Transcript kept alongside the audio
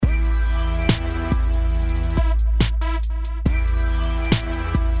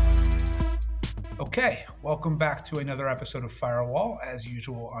Welcome back to another episode of Firewall. As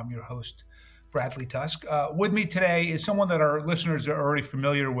usual, I'm your host, Bradley Tusk. With me today is someone that our listeners are already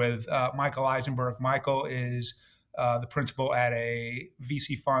familiar with, Michael Eisenberg. Michael is the principal at a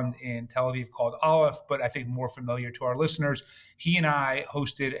VC fund in Tel Aviv called Aleph, but I think more familiar to our listeners. He and I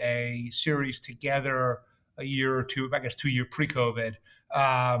hosted a series together a year or two, I guess 2 year pre-COVID,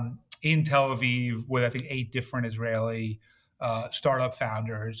 in Tel Aviv with, I think, 8 different Israeli startup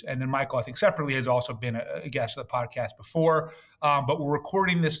founders. And then Michael, I think separately, has also been a guest of the podcast before. But we're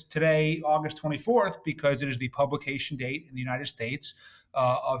recording this today, August 24th, because it is the publication date in the United States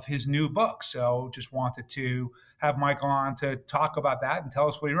of his new book. So just wanted to have Michael on to talk about that and tell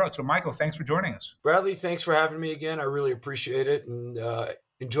us what he wrote. So Michael, thanks for joining us. Bradley, thanks for having me again. I really appreciate it and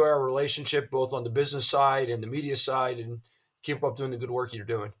enjoy our relationship both on the business side and the media side, and keep up doing the good work you're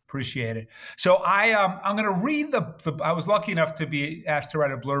doing. Appreciate it. So I'm going to read I was lucky enough to be asked to write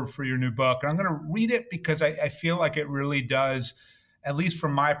a blurb for your new book. And I'm going to read it because I feel like it really does, at least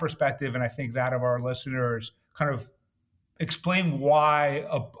from my perspective, and I think that of our listeners, kind of explain why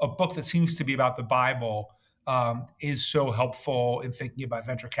a book that seems to be about the Bible is so helpful in thinking about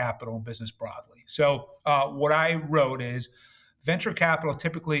venture capital and business broadly. So what I wrote is, venture capital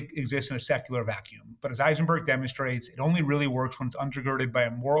typically exists in a secular vacuum, but as Eisenberg demonstrates, it only really works when it's undergirded by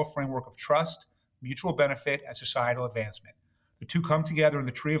a moral framework of trust, mutual benefit, and societal advancement. The two come together in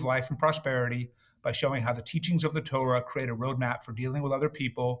the tree of life and prosperity by showing how the teachings of the Torah create a roadmap for dealing with other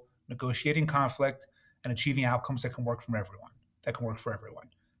people, negotiating conflict, and achieving outcomes that can work for everyone.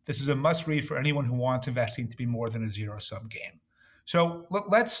 This is a must-read for anyone who wants investing to be more than a zero-sum game. So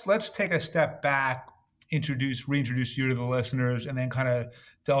let's take a step back, reintroduce you to the listeners, and then kind of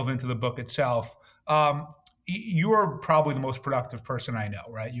delve into the book itself. You're probably the most productive person I know,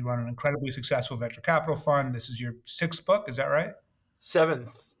 right? You run an incredibly successful venture capital fund. This is your 6th book, is that right?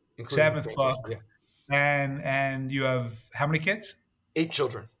 Seventh book. Yeah. And you have how many kids? 8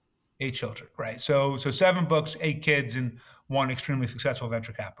 children. 8 children, right? So 7 books, 8 kids, and 1 extremely successful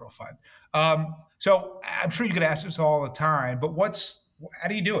venture capital fund. So I'm sure you get asked this all the time, but how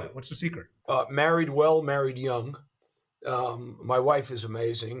do you do it? What's the secret? Married well, married young. My wife is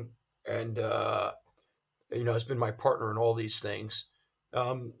amazing, and has been my partner in all these things.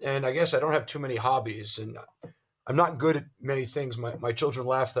 And I guess I don't have too many hobbies, and I'm not good at many things. My children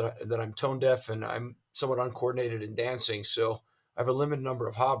laugh that I'm tone deaf and I'm somewhat uncoordinated in dancing, so I have a limited number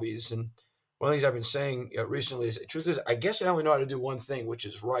of hobbies. And one of the things I've been saying recently is, the truth is, I guess I only know how to do one thing, which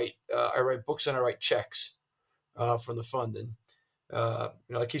is write. I write books and I write checks from the fund, and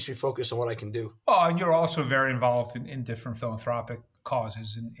it keeps me focused on what I can do. Oh, and you're also very involved in different philanthropic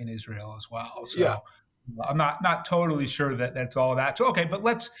causes in Israel as well. So yeah. I'm not totally sure that that's all that. So, okay, but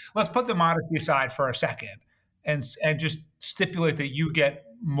let's put the modesty aside for a second and just stipulate that you get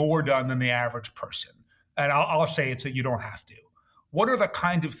more done than the average person. And I'll say it's that you don't have to. What are the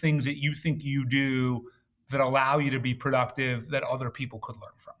kinds of things that you think you do that allow you to be productive that other people could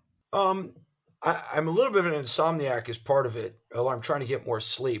learn from? I'm a little bit of an insomniac as part of it, although I'm trying to get more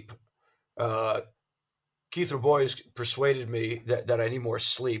sleep. Keith Rabois persuaded me that I need more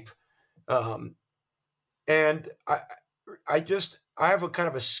sleep. And I have a kind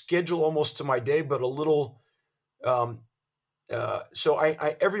of a schedule almost to my day, but a little, so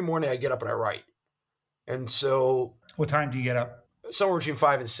I every morning I get up and I write. And so. What time do you get up? Somewhere between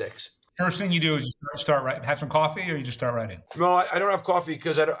 5 and 6. First thing you do is you start writing. Have some coffee, or you just start writing? No, I don't have coffee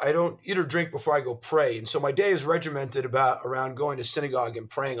because I don't eat or drink before I go pray. And so my day is regimented around going to synagogue and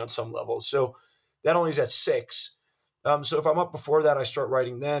praying on some level. So that only is at 6. So if I'm up before that, I start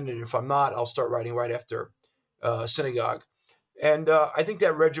writing then. And if I'm not, I'll start writing right after synagogue. And I think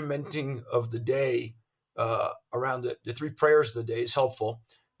that regimenting of the day around the 3 prayers of the day is helpful,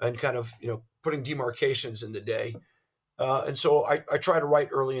 and kind of, putting demarcations in the day. And so I try to write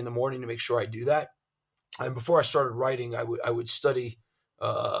early in the morning to make sure I do that. And before I started writing, I would study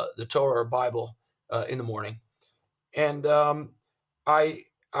the Torah or Bible in the morning. And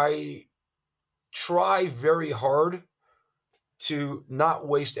I try very hard to not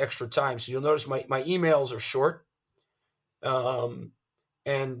waste extra time. So you'll notice my emails are short.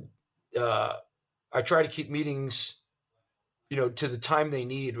 And I try to keep meetings, to the time they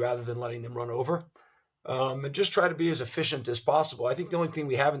need rather than letting them run over. And just try to be as efficient as possible. I think the only thing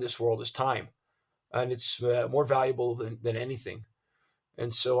we have in this world is time, and it's more valuable than anything.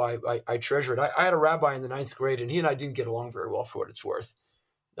 And so I treasure it. I had a rabbi in the 9th grade, and he and I didn't get along very well, for what it's worth.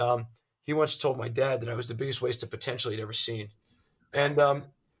 He once told my dad that I was the biggest waste of potential he'd ever seen. And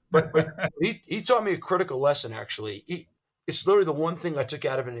but he taught me a critical lesson, actually. It's literally the one thing I took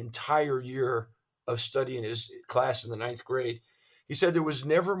out of an entire year of study in his class in the 9th grade. He said there was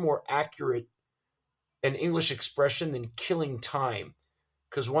never more accurate an English expression than killing time,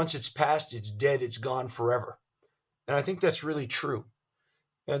 because once it's past, it's dead, it's gone forever. And I think that's really true.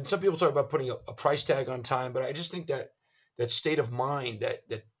 And some people talk about putting a price tag on time, but I just think that that state of mind,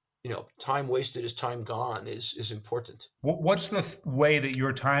 that time wasted is time gone, is important. What's the way that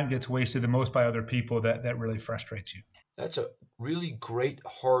your time gets wasted the most by other people that really frustrates you? That's a really great,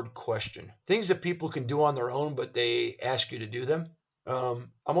 hard question. Things that people can do on their own, but they ask you to do them.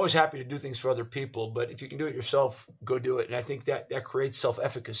 I'm always happy to do things for other people, but if you can do it yourself, go do it. And I think that creates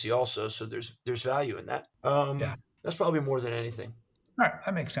self-efficacy also. So there's value in that. Yeah. That's probably more than anything. All right,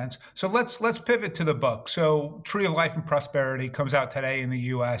 that makes sense. So let's pivot to the book. So Tree of Life and Prosperity comes out today in the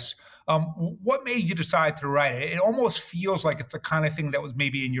U.S. What made you decide to write it? It almost feels like it's the kind of thing that was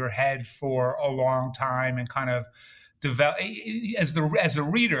maybe in your head for a long time and kind of develop. As a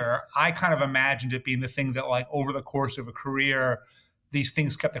reader, I kind of imagined it being the thing that, like, over the course of a career, these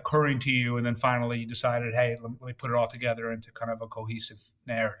things kept occurring to you, and then finally you decided, hey, let me put it all together into kind of a cohesive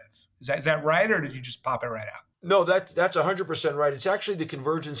narrative. Is that right, or did you just pop it right out? No, that's 100% right. It's actually the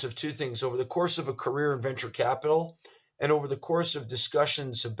convergence of two things over the course of a career in venture capital and over the course of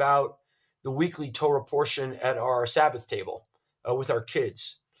discussions about the weekly Torah portion at our Sabbath table with our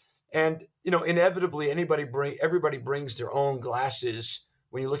kids. And, inevitably everybody brings their own glasses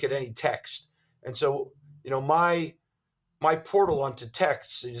when you look at any text. And so, my portal onto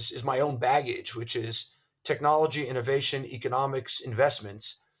texts is my own baggage, which is technology, innovation, economics,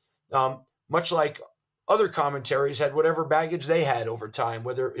 investments. Much like other commentaries had whatever baggage they had over time,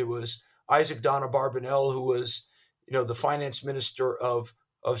 whether it was Isaac Donna Barbanel, who was, the finance minister of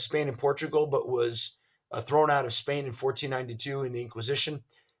Spain and Portugal, but was thrown out of Spain in 1492 in the Inquisition,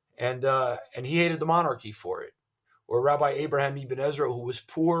 and he hated the monarchy for it. Or Rabbi Abraham Ibn Ezra, who was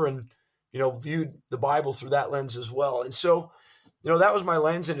poor and, viewed the Bible through that lens as well. And so, that was my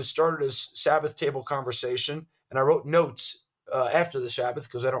lens, and it started as Sabbath table conversation, and I wrote notes after the Sabbath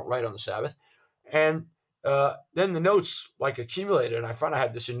because I don't write on the Sabbath. And then the notes accumulated, and I found I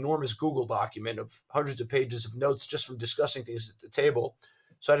had this enormous Google document of hundreds of pages of notes just from discussing things at the table.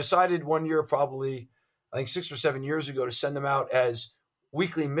 So I decided one year, probably, I think 6 or 7 years ago, to send them out as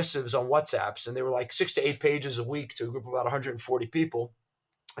weekly missives on WhatsApps. And they were 6 to 8 pages a week to a group of about 140 people.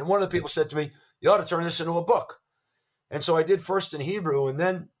 And one of the people said to me, "You ought to turn this into a book." And so I did first in Hebrew, and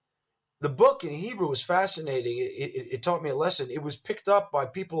then the book in Hebrew was fascinating. It taught me a lesson. It was picked up by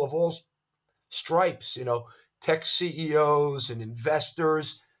people of all stripes, tech CEOs and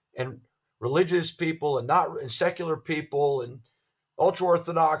investors and religious people and secular people and ultra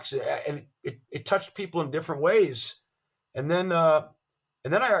Orthodox, and it touched people in different ways. And then I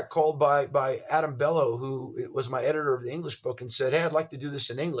got called by Adam Bellow, who was my editor of the English book, and said, "Hey, I'd like to do this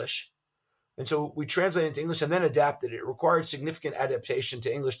in English." And so we translated it into English and then adapted it. It required significant adaptation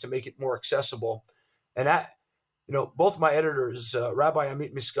to English to make it more accessible. And both my editors, Rabbi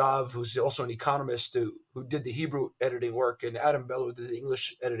Amit Miskav, who's also an economist who did the Hebrew editing work, and Adam Bellow, who did the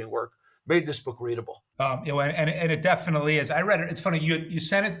English editing work, made this book readable. And it definitely is. I read it. It's funny. You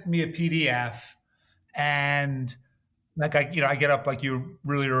sent me a PDF, and I get up like you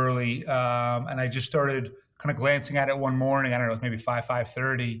really early, and I just started kind of glancing at it one morning. I don't know, it was maybe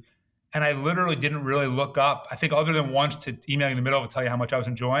 5:30. And I literally didn't really look up, I think, other than once to email you in the middle to tell you how much I was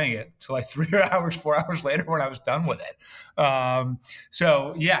enjoying it, till 4 hours later when I was done with it.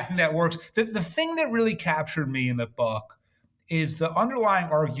 So yeah, I think that works. The thing that really captured me in the book is the underlying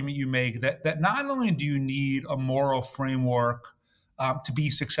argument you make that not only do you need a moral framework to be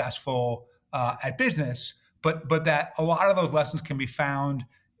successful at business, but that a lot of those lessons can be found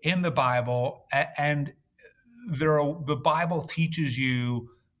in the Bible, and the Bible teaches you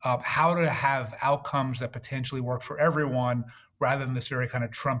how to have outcomes that potentially work for everyone, rather than this very kind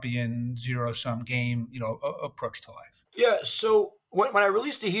of Trumpian zero-sum game, approach to life. Yeah. So when I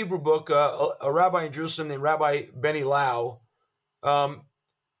released the Hebrew book, a rabbi in Jerusalem named Rabbi Benny Lau,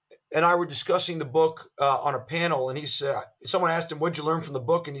 and I were discussing the book on a panel, and he said, someone asked him, "What'd you learn from the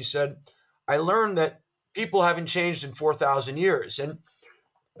book?" And he said, "I learned that people haven't changed in 4,000 years." And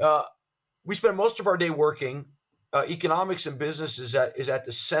we spend most of our day working. Economics and business is at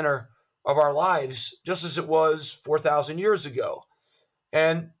the center of our lives, just as it was 4,000 years ago.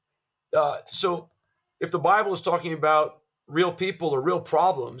 And so if the Bible is talking about real people or real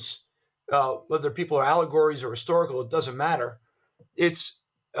problems, whether people are allegories or historical, it doesn't matter. It's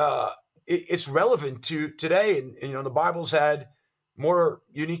relevant to today. And the Bible's had more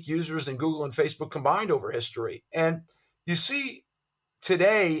unique users than Google and Facebook combined over history. And you see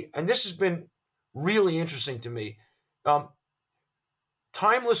today, and this has been really interesting to me,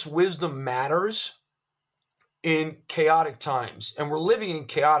 timeless wisdom matters in chaotic times, and we're living in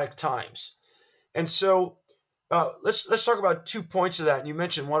chaotic times. And so let's talk about 2 points of that. And you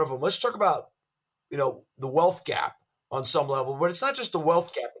mentioned one of them. Let's talk about, the wealth gap on some level, but it's not just the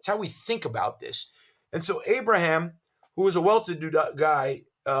wealth gap. It's how we think about this. And so Abraham, who was a well-to-do guy,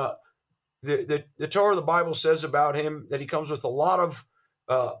 the Torah, the Bible says about him that he comes with a lot of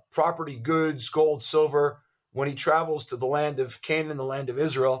property, goods, gold, silver, when he travels to the land of Canaan, the land of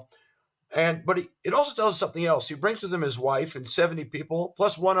Israel. But it also tells us something else. He brings with him his wife and 70 people,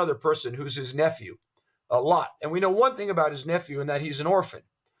 plus one other person who's his nephew, Lot. And we know one thing about his nephew, and that he's an orphan.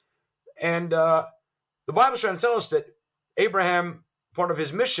 And the Bible's trying to tell us that Abraham, part of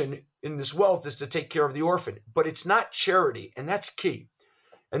his mission in this wealth is to take care of the orphan. But it's not charity, and that's key.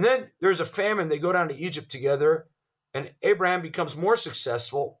 And then there's a famine. They go down to Egypt together, and Abraham becomes more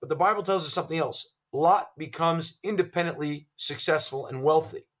successful. But the Bible tells us something else. Lot becomes independently successful and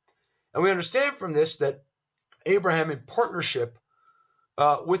wealthy. And we understand from this that Abraham, in partnership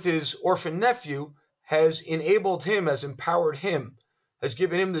with his orphan nephew, has enabled him, has empowered him, has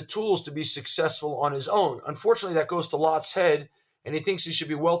given him the tools to be successful on his own. Unfortunately, that goes to Lot's head, and he thinks he should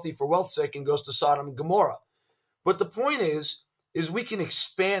be wealthy for wealth's sake and goes to Sodom and Gomorrah. But the point is we can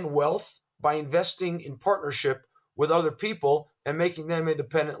expand wealth by investing in partnership with other people and making them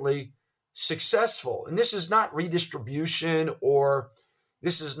independently successful. And this is not redistribution, or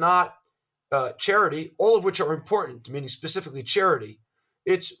this is not charity, all of which are important, meaning specifically charity.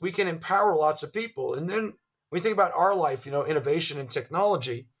 We can empower lots of people. And then when we think about our life, innovation and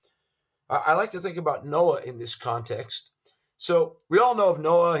technology, I like to think about Noah in this context. So we all know of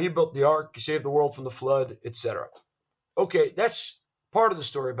Noah. He built the ark, he saved the world from the flood, etc. Okay, that's part of the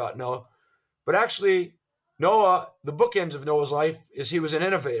story about Noah. But actually, Noah, the bookends of Noah's life is he was an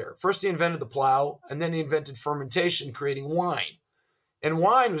innovator. First, he invented the plow, and then he invented fermentation, creating wine. And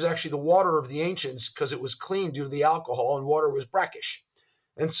wine was actually the water of the ancients because it was clean due to the alcohol, and water was brackish.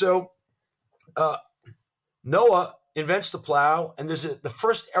 And so Noah invents the plow, and there's the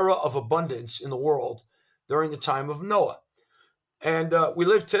first era of abundance in the world during the time of Noah. And we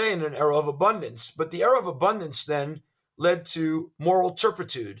live today in an era of abundance. But the era of abundance then led to moral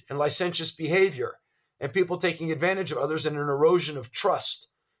turpitude and licentious behavior, and people taking advantage of others, and an erosion of trust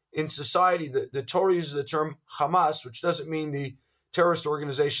in society. The Torah uses the term Hamas, which doesn't mean the terrorist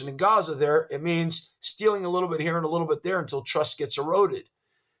organization in Gaza there. It means stealing a little bit here and a little bit there until trust gets eroded.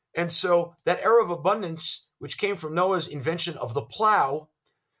 And so that era of abundance, which came from Noah's invention of the plow,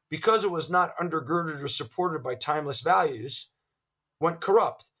 because it was not undergirded or supported by timeless values, went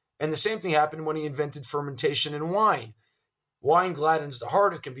corrupt. And the same thing happened when he invented fermentation and wine. Wine gladdens the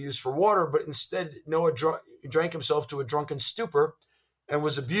heart. It can be used for water, but instead Noah drank himself to a drunken stupor and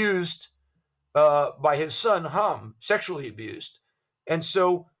was abused by his son Ham, sexually abused. And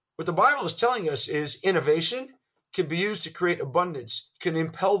so what the Bible is telling us is innovation can be used to create abundance, can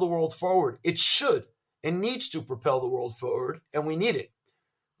impel the world forward. It should and needs to propel the world forward, and we need it.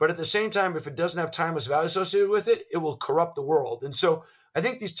 But at the same time, if it doesn't have timeless value associated with it, it will corrupt the world. And so I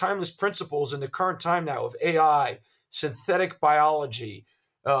think these timeless principles in the current time now of AI, synthetic biology,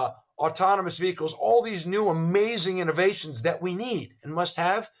 autonomous vehicles, all these new amazing innovations that we need and must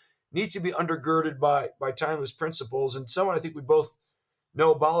have, need to be undergirded by timeless principles. And someone I think we both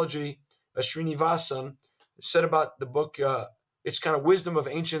know, Balaji Srinivasan, said about the book, it's kind of wisdom of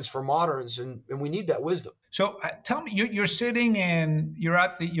ancients for moderns, and we need that wisdom. So tell me, you're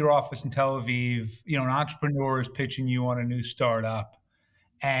at your office in Tel Aviv, an entrepreneur is pitching you on a new startup,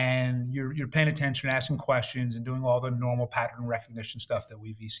 and you're paying attention, asking questions, and doing all the normal pattern recognition stuff that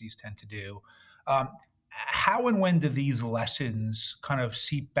we VCs tend to do. How and when do these lessons kind of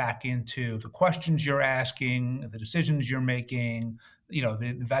seep back into the questions you're asking, the decisions you're making, the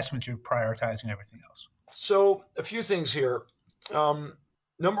investments you're prioritizing, everything else? So a few things here.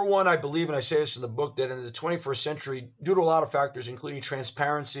 Number one, I believe, and I say this in the book, that in the 21st century, due to a lot of factors, including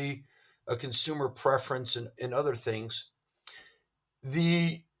transparency, consumer preference, and other things,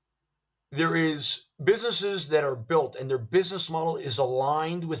 there is businesses that are built and their business model is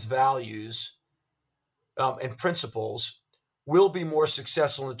aligned with values and principles will be more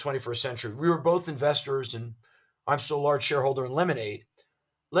successful in the 21st century. We were both investors, and I'm still a large shareholder in Lemonade.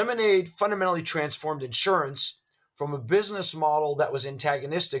 Lemonade fundamentally transformed insurance from a business model that was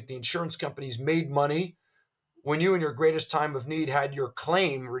antagonistic. The insurance companies made money when you in your greatest time of need had your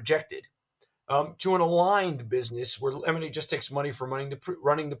claim rejected, to an aligned business where Lemonade just takes money for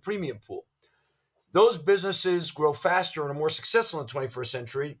running the premium pool. Those businesses grow faster and are more successful in the 21st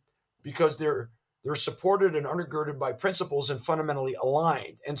century because they're supported and undergirded by principles and fundamentally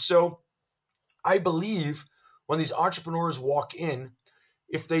aligned. And so I believe when these entrepreneurs walk in,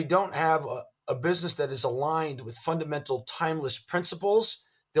 if they don't have a business that is aligned with fundamental timeless principles,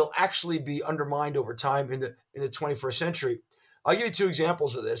 they'll actually be undermined over time in the 21st century. I'll give you two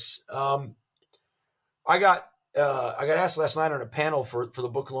examples of this. I got asked last night on a panel for the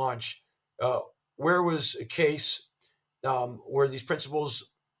book launch, where was a case where these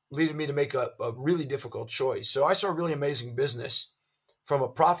principles leaded me to make a really difficult choice. So I saw a really amazing business from a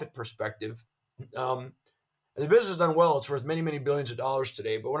profit perspective. And the business has done well. It's worth many, many billions of dollars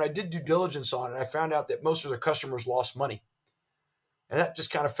today. But when I did due diligence on it, I found out that most of their customers lost money. And that just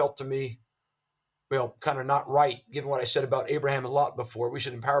kind of felt to me, kind of not right, given what I said about Abraham and Lot before. We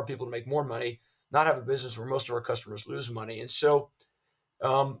should empower people to make more money, not have a business where most of our customers lose money. And so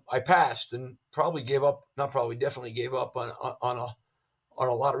I passed and definitely gave up on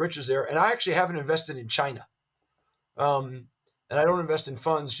a lot of riches there. And I actually haven't invested in China. And I don't invest in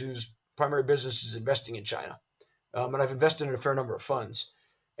funds whose primary business is investing in China. And I've invested in a fair number of funds.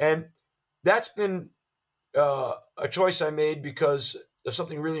 And that's been a choice I made because of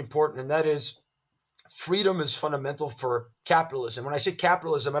something really important, and that is freedom is fundamental for capitalism. When I say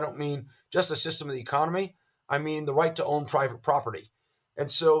capitalism, I don't mean just a system of the economy. I mean the right to own private property.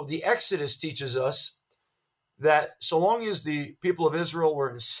 And so the Exodus teaches us that so long as the people of Israel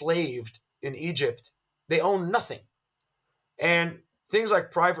were enslaved in Egypt, they owned nothing. And things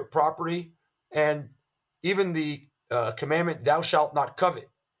like private property and even the commandment, thou shalt not covet,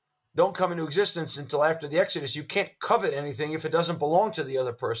 don't come into existence until after the Exodus. You can't covet anything if it doesn't belong to the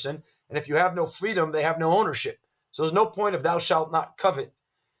other person. And if you have no freedom, they have no ownership. So there's no point of thou shalt not covet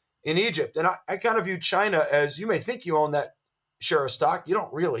in Egypt. And I kind of view China as, you may think you own that share of stock. You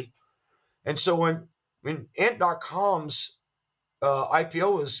don't really. And so when Ant.com's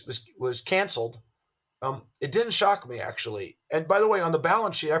IPO was canceled, it didn't shock me, actually. And by the way, on the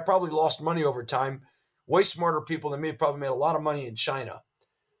balance sheet, I probably lost money over time. Way smarter people than me have probably made a lot of money in China.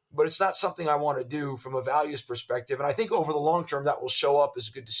 But it's not something I want to do from a values perspective. And I think over the long term, that will show up as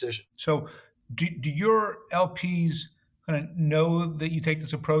a good decision. So do your LPs kind of know that you take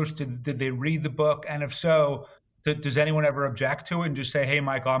this approach? Did they read the book? And if so, does anyone ever object to it and just say, hey,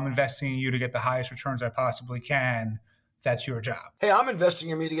 Michael, I'm investing in you to get the highest returns I possibly can? That's your job. Hey, I'm investing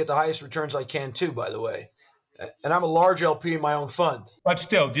in me to get the highest returns I can too, by the way. And I'm a large LP in my own fund. But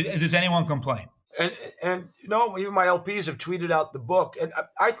still, does anyone complain? And even my LPs have tweeted out the book. And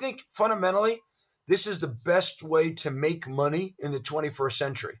I think fundamentally, this is the best way to make money in the 21st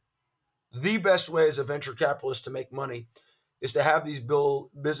century. The best way as a venture capitalist to make money is to have these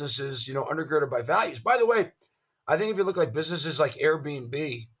businesses, undergirded by values. By the way, I think if you look at businesses like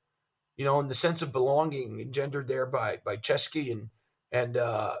Airbnb, in the sense of belonging engendered there by Chesky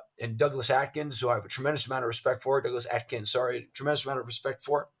and Douglas Atkins, who I have a tremendous amount of respect for. Tremendous amount of respect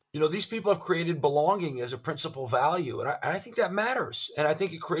for. These people have created belonging as a principal value, and I think that matters. And I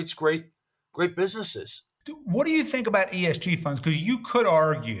think it creates great businesses. What do you think about ESG funds? Because you could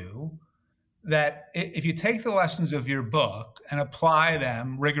argue that if you take the lessons of your book and apply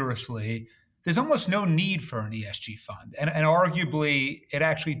them rigorously, there's almost no need for an ESG fund. And arguably, it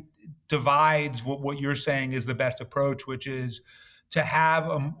actually divides what you're saying is the best approach, which is to have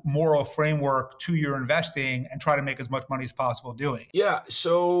a moral framework to your investing and try to make as much money as possible doing. Yeah.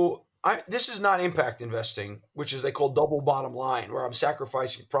 So this is not impact investing, which is they call double bottom line, where I'm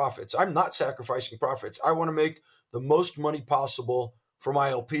sacrificing profits. I'm not sacrificing profits. I want to make the most money possible for my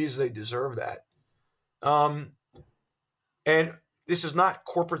LPs. They deserve that. And this is not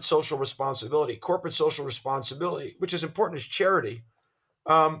corporate social responsibility. Corporate social responsibility, which is important as charity,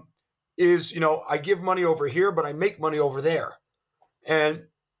 is, I give money over here, but I make money over there. And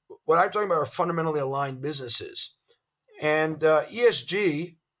what I'm talking about are fundamentally aligned businesses. And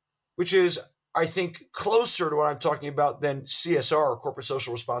ESG, which is, I think, closer to what I'm talking about than CSR, or corporate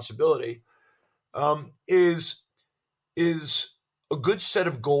social responsibility, is a good set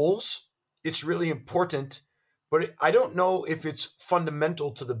of goals. It's really important, but I don't know if it's fundamental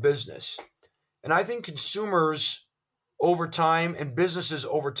to the business. And I think consumers over time and businesses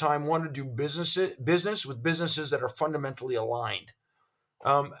over time want to do business with businesses that are fundamentally aligned.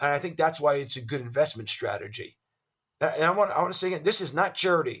 And I think that's why it's a good investment strategy. And I want to say again, this is not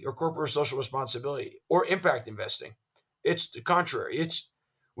charity or corporate social responsibility or impact investing. It's the contrary.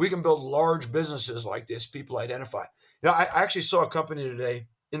 We can build large businesses like this. People identify. I actually saw a company today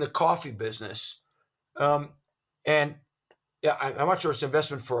in the coffee business, and I'm not sure it's an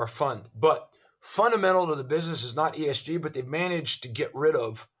investment for our fund, but fundamental to the business is not ESG, but they've managed to get rid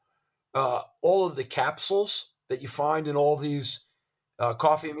of all of the capsules that you find in all these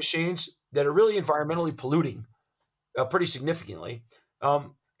coffee machines that are really environmentally polluting pretty significantly.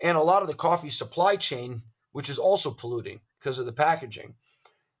 And a lot of the coffee supply chain, which is also polluting because of the packaging.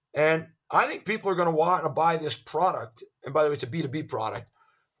 And I think people are going to want to buy this product. And by the way, it's a B2B product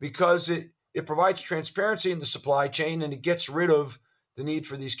because it provides transparency in the supply chain and it gets rid of the need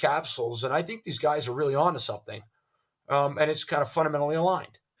for these capsules. And I think these guys are really onto something. And it's kind of fundamentally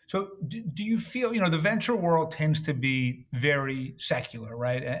aligned. So do you feel, the venture world tends to be very secular,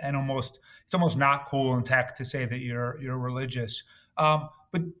 right? And it's almost not cool in tech to say that you're religious.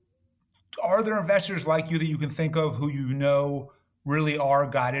 But are there investors like you that you can think of who really are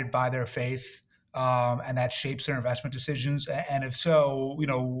guided by their faith, and that shapes their investment decisions? And if so,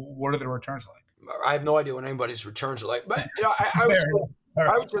 what are the returns like? I have no idea what anybody's returns are like, but Fair enough. All I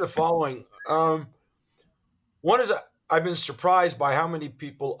right. would say the following. One is I've been surprised by how many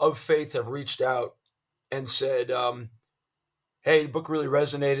people of faith have reached out and said, hey, the book really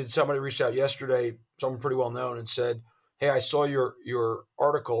resonated. Somebody reached out yesterday, someone pretty well known, and said, hey, I saw your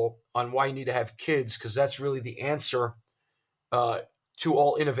article on why you need to have kids, because that's really the answer to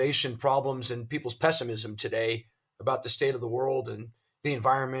all innovation problems and people's pessimism today about the state of the world and the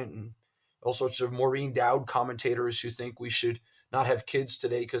environment, and all sorts of Maureen Dowd commentators who think we should not have kids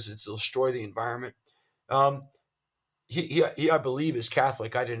today because it'll destroy the environment. He, I believe, is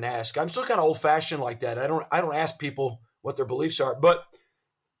Catholic. I didn't ask. I'm still kind of old fashioned like that. I don't ask people what their beliefs are. But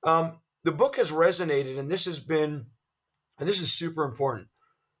the book has resonated, and this is super important.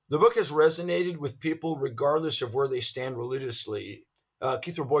 The book has resonated with people regardless of where they stand religiously.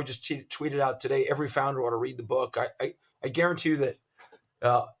 Keith Roboy just tweeted out today, every founder ought to read the book. I guarantee you that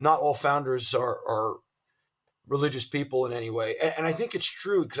not all founders are religious people in any way. And I think it's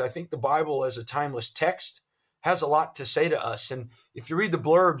true, because I think the Bible as a timeless text has a lot to say to us. And if you read the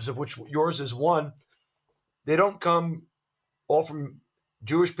blurbs, of which yours is one, they don't come all from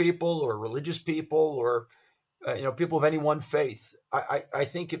Jewish people or religious people or people of any one faith. I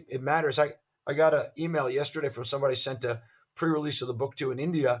think it matters. I got an email yesterday from somebody sent a pre-release of the book to in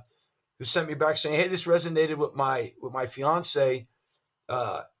India, who sent me back saying, hey, this resonated with my fiance.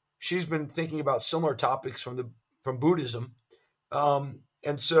 She's been thinking about similar topics from Buddhism. And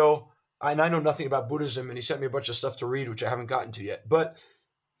I know nothing about Buddhism, and he sent me a bunch of stuff to read, which I haven't gotten to yet. But,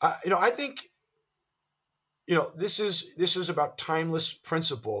 I think, this is about timeless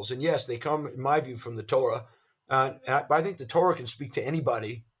principles. And yes, they come, in my view, from the Torah. But I think the Torah can speak to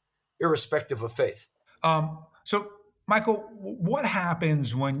anybody, irrespective of faith. So, Michael, what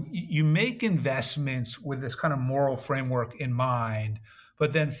happens when you make investments with this kind of moral framework in mind,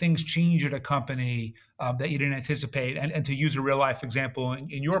 but then things change at a company that you didn't anticipate? And to use a real life example,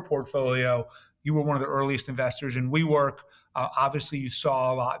 in your portfolio, you were one of the earliest investors in WeWork. Obviously, you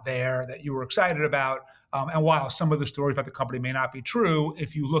saw a lot there that you were excited about. And while some of the stories about the company may not be true,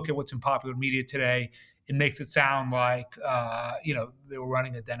 if you look at what's in popular media today, it makes it sound like they were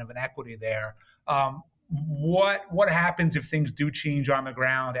running a den of inequity there. What happens if things do change on the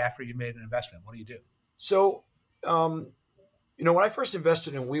ground after you made an investment? What do you do? So, when I first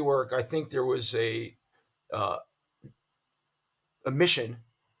invested in WeWork, I think there was a mission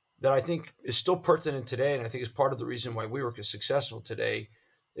that I think is still pertinent today, and I think is part of the reason why WeWork is successful today,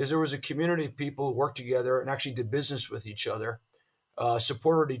 is there was a community of people who worked together and actually did business with each other,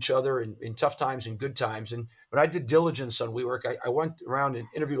 supported each other in tough times and good times. And when I did diligence on WeWork, I went around and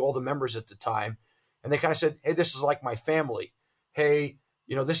interviewed all the members at the time, and they kind of said, hey, this is like my family. Hey,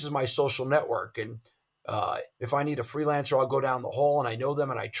 this is my social network. And if I need a freelancer, I'll go down the hall, and I know them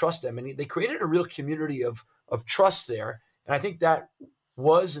and I trust them. And they created a real community of trust there. And I think that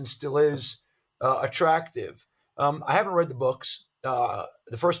was and still is attractive. I haven't read the books.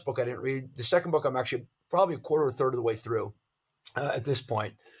 The first book I didn't read. The second book I'm actually probably a quarter or a third of the way through at this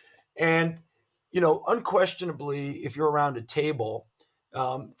point. And, unquestionably, if you're around a table,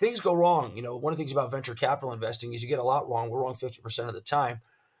 things go wrong. One of the things about venture capital investing is you get a lot wrong. We're wrong 50% of the time.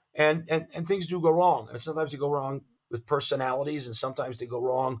 And things do go wrong. And sometimes they go wrong with personalities, and sometimes they go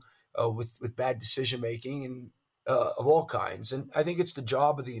wrong with bad decision making and of all kinds. And I think it's the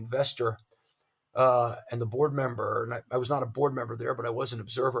job of the investor and the board member. And I was not a board member there, but I was an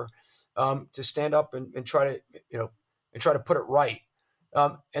observer, to stand up and try to put it right.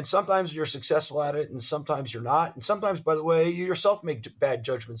 And sometimes you're successful at it, and sometimes you're not. And sometimes, by the way, you yourself make bad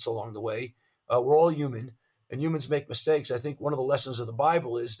judgments along the way. We're all human. And humans make mistakes. I think one of the lessons of the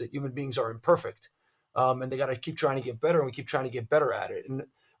Bible is that human beings are imperfect, and they got to keep trying to get better, and we keep trying to get better at it. And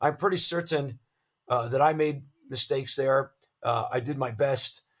I'm pretty certain that I made mistakes there. I did my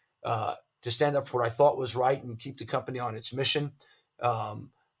best to stand up for what I thought was right and keep the company on its mission.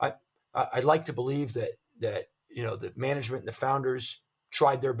 I'd like to believe that the management and the founders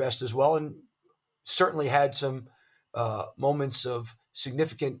tried their best as well, and certainly had some moments of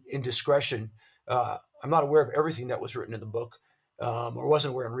significant indiscretion. I'm not aware of everything that was written in the book, or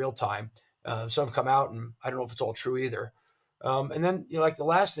wasn't aware in real time. Some come out, and I don't know if it's all true either. And then, like the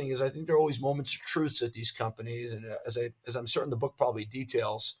last thing is, I think there are always moments of truths at these companies, and as I'm certain the book probably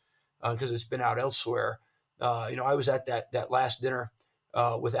details, because it's been out elsewhere. I was at that last dinner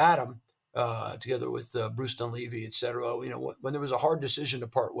with Adam, together with Bruce Dunleavy, et cetera. When there was a hard decision to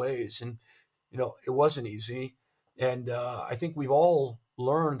part ways, and it wasn't easy, and I think we've all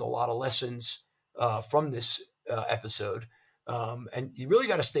learned a lot of lessons from this episode, and you really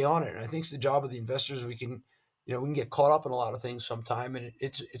got to stay on it. And I think it's the job of the investors. We can get caught up in a lot of things sometime, and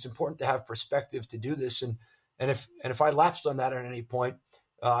it's important to have perspective to do this. And if I lapsed on that at any point,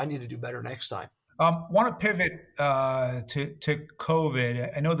 I need to do better next time. Want to pivot to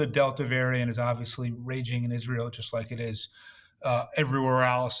COVID. I know the Delta variant is obviously raging in Israel, just like it is everywhere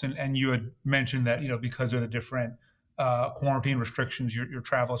else. And you had mentioned that because of the different quarantine restrictions, your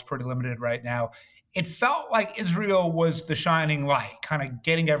travel is pretty limited right now. It felt like Israel was the shining light, kind of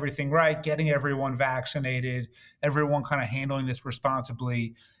getting everything right, getting everyone vaccinated, everyone kind of handling this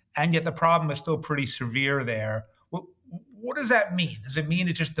responsibly. And yet the problem is still pretty severe there. What does that mean? Does it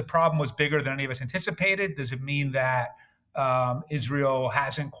mean the problem was bigger than any of us anticipated? Does it mean that Israel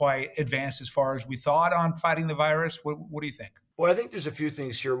hasn't quite advanced as far as we thought on fighting the virus? What do you think? Well, I think there's a few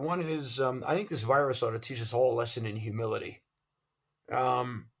things here. One is I think this virus ought to teach us all a lesson in humility.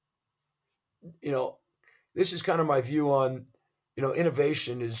 Um, you know, this is kind of my view on,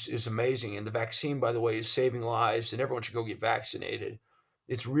 innovation is amazing. And the vaccine, by the way, is saving lives, and everyone should go get vaccinated.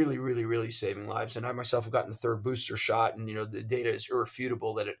 It's really, really, really saving lives. And I myself have gotten the third booster shot, and, the data is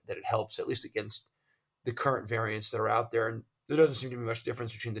irrefutable that it helps, at least against the current variants that are out there. And there doesn't seem to be much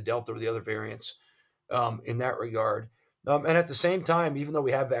difference between the Delta or the other variants in that regard. And at the same time, even though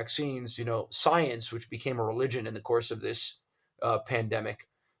we have vaccines, science, which became a religion in the course of this pandemic,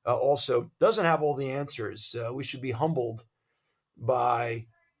 also doesn't have all the answers. We should be humbled by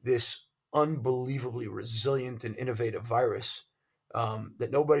this unbelievably resilient and innovative virus that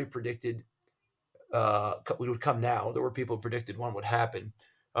nobody predicted would come now. There were people who predicted one would happen,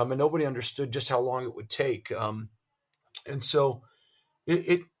 and nobody understood just how long it would take. And so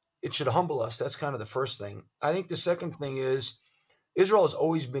it should humble us. That's kind of the first thing. I think the second thing is Israel has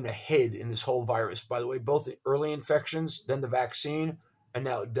always been ahead in this whole virus. By the way, both the early infections, then the vaccine, and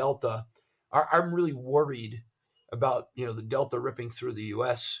now Delta. I'm really worried about the Delta ripping through the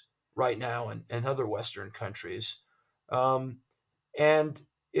U.S. right now and other Western countries. And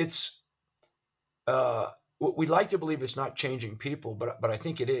it's we'd like to believe it's not changing people, but I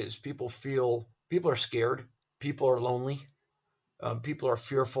think it is. People are scared, people are lonely, people are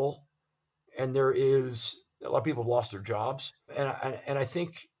fearful, and there is a lot of people have lost their jobs, and I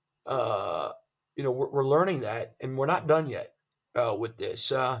think we're learning that, and we're not done yet with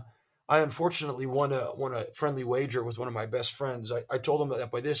this. I unfortunately won a friendly wager with one of my best friends. I told him that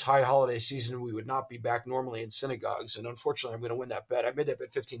by this high holiday season, we would not be back normally in synagogues. And unfortunately, I'm going to win that bet. I made that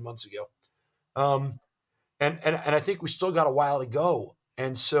bet 15 months ago. And I think we still got a while to go.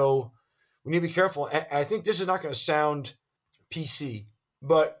 And so we need to be careful. And I think this is not going to sound PC,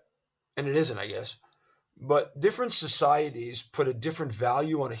 and it isn't, I guess, but different societies put a different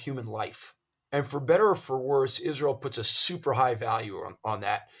value on a human life. And for better or for worse, Israel puts a super high value on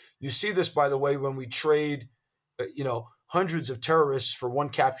that. You see this, by the way, when we trade, hundreds of terrorists for one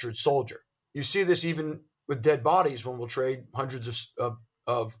captured soldier. You see this even with dead bodies when we'll trade hundreds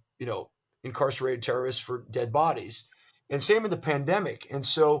of incarcerated terrorists for dead bodies. And same in the pandemic. And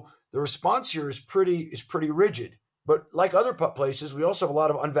so the response here is pretty rigid. But like other places, we also have a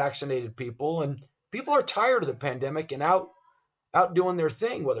lot of unvaccinated people, and people are tired of the pandemic and out doing their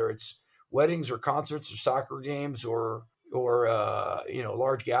thing, whether it's weddings or concerts or soccer games or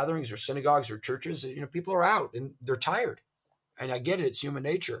large gatherings or synagogues or churches. People are out and they're tired, and I get it. It's human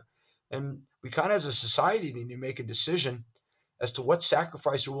nature, and we kind of as a society need to make a decision as to what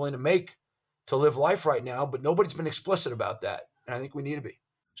sacrifice we're willing to make to live life right now. But nobody's been explicit about that, and I think we need to be.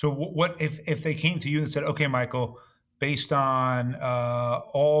 So what if they came to you and said, okay, Michael, based on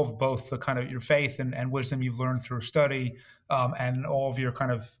all of both the kind of your faith and wisdom you've learned through study, and all of your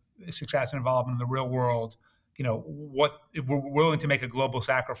kind of success and involvement in the real world, what if we're willing to make a global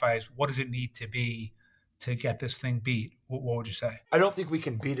sacrifice, what does it need to be to get this thing beat? What would you say? I don't think we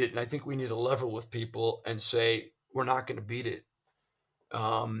can beat it, and I think we need to level with people and say we're not going to beat it,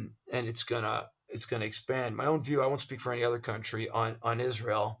 and it's gonna expand. My own view, I won't speak for any other country on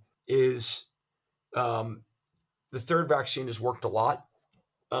Israel, is the third vaccine has worked a lot.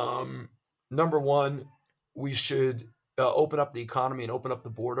 Number one, we should open up the economy and open up the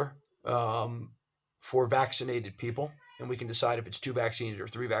border for vaccinated people, and we can decide if it's 2 vaccines or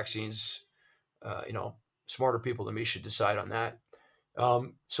 3 vaccines. Smarter people than me should decide on that.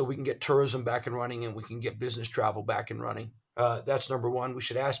 So we can get tourism back and running, and we can get business travel back and running. That's number one. We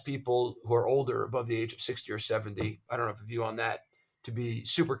should ask people who are older, above the age of 60 or 70, I don't have a view on that, to be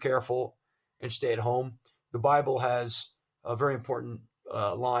super careful and stay at home. The Bible has a very important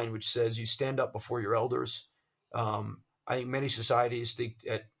line which says, you stand up before your elders. I think many societies think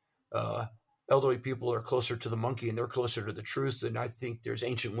that elderly people are closer to the monkey and they're closer to the truth. And I think there's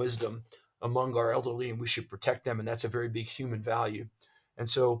ancient wisdom among our elderly, and we should protect them. And that's a very big human value. And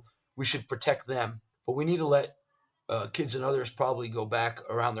so we should protect them. But we need to let kids and others probably go back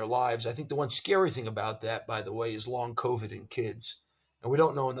around their lives. I think the one scary thing about that, by the way, is long COVID in kids. And we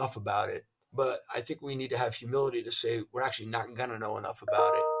don't know enough about it. But I think we need to have humility to say we're actually not going to know enough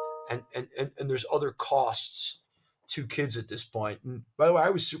about it. And there's other costs to kids at this point. And by the way, I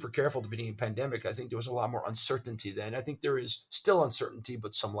was super careful at the beginning of the pandemic. I think there was a lot more uncertainty then. I think there is still uncertainty,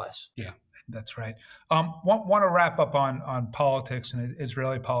 but some less. Yeah, that's right. Want to wrap up on politics and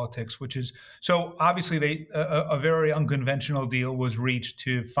Israeli politics, which is, so obviously a very unconventional deal was reached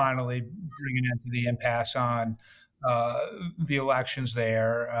to finally bring an end to the impasse on the elections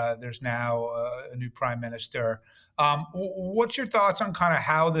there. There's now a new prime minister. What's your thoughts on kind of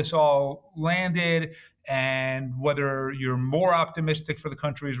how this all landed, and whether you're more optimistic for the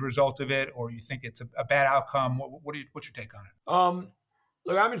country as a result of it, or you think it's a bad outcome? What's your take on it?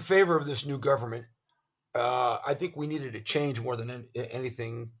 Look, I'm in favor of this new government. I think we needed a change more than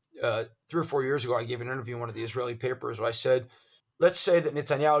anything. 3 or 4 years ago, I gave an interview in one of the Israeli papers where I said, let's say that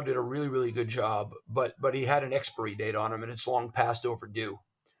Netanyahu did a really, really good job, but he had an expiry date on him and it's long past overdue.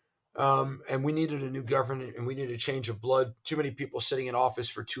 And we needed a new government and we needed a change of blood. Too many people sitting in office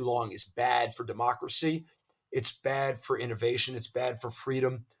for too long is bad for democracy. It's bad for innovation. It's bad for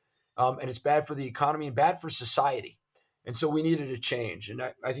freedom. And it's bad for the economy and bad for society. And so we needed a change. And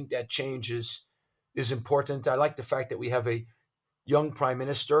I think that change is important. I like the fact that we have a young prime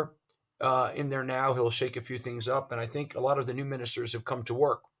minister in there now. He'll shake a few things up. And I think a lot of the new ministers have come to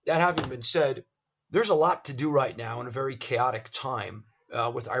work. That having been said, there's a lot to do right now in a very chaotic time.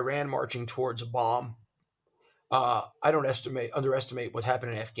 With Iran marching towards a bomb. I don't underestimate what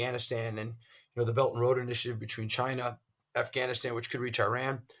happened in Afghanistan and the Belt and Road Initiative between China, Afghanistan, which could reach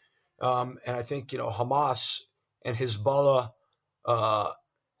Iran. And I think Hamas and Hezbollah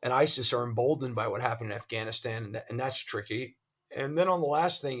and ISIS are emboldened by what happened in Afghanistan, and that's tricky. And then on the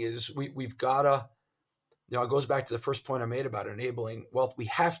last thing is we've got to, it goes back to the first point I made about enabling wealth. We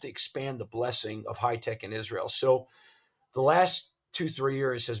have to expand the blessing of high tech in Israel. So the last 2-3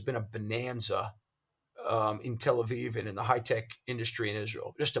 years has been a bonanza in Tel Aviv and in the high-tech industry in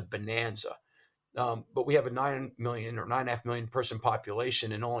Israel, just a bonanza. But we have a 9 million or 9.5 million person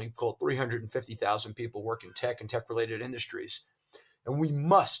population and only 350,000 people work in tech and tech-related industries. And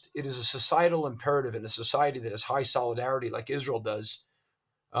it is a societal imperative in a society that has high solidarity like Israel does,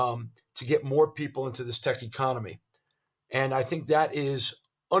 to get more people into this tech economy. And I think that is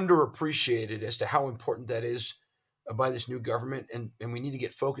underappreciated as to how important that is by this new government, and we need to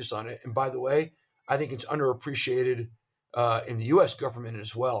get focused on it. And by the way, I think it's underappreciated in the U.S. government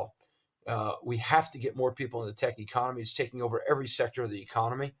as well. We have to get more people in the tech economy. It's taking over every sector of the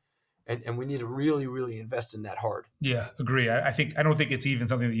economy, and we need to really, really invest in that hard. Yeah, agree. I don't think it's even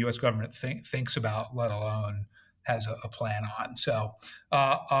something the U.S. government thinks about, let alone has a plan on. So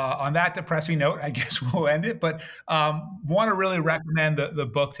on that depressing note, I guess we'll end it. But want to really recommend the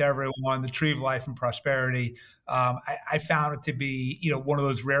book to everyone, The Tree of Life and Prosperity. I found it to be, one of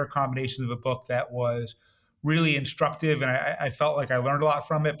those rare combinations of a book that was really instructive, and I felt like I learned a lot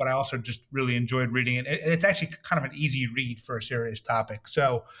from it, but I also just really enjoyed reading it. It's actually kind of an easy read for a serious topic.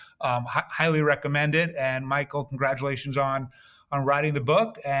 So highly recommend it. And Michael, congratulations on writing the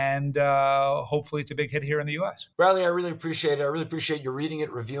book, and hopefully it's a big hit here in the U.S. Bradley, I really appreciate it. I really appreciate you reading it,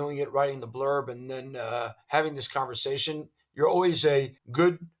 reviewing it, writing the blurb, and then having this conversation. You're always a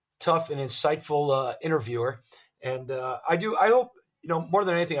good, tough, and insightful interviewer. And I hope, more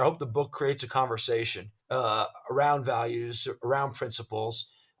than anything, I hope the book creates a conversation around values, around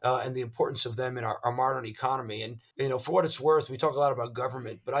principles, and the importance of them in our modern economy. And, for what it's worth, we talk a lot about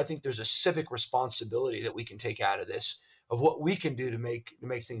government, but I think there's a civic responsibility that we can take out of this, of what we can do to make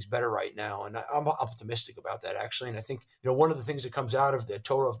things better right now. And I'm optimistic about that, actually. And I think, one of the things that comes out of the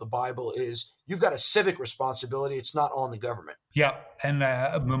Torah of the Bible is you've got a civic responsibility. It's not on the government. Yeah. And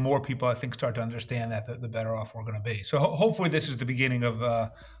the more people, I think, start to understand that, the better off we're going to be. So hopefully this is the beginning of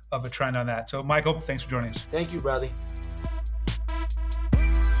a trend on that. So Michael, thanks for joining us. Thank you, Bradley.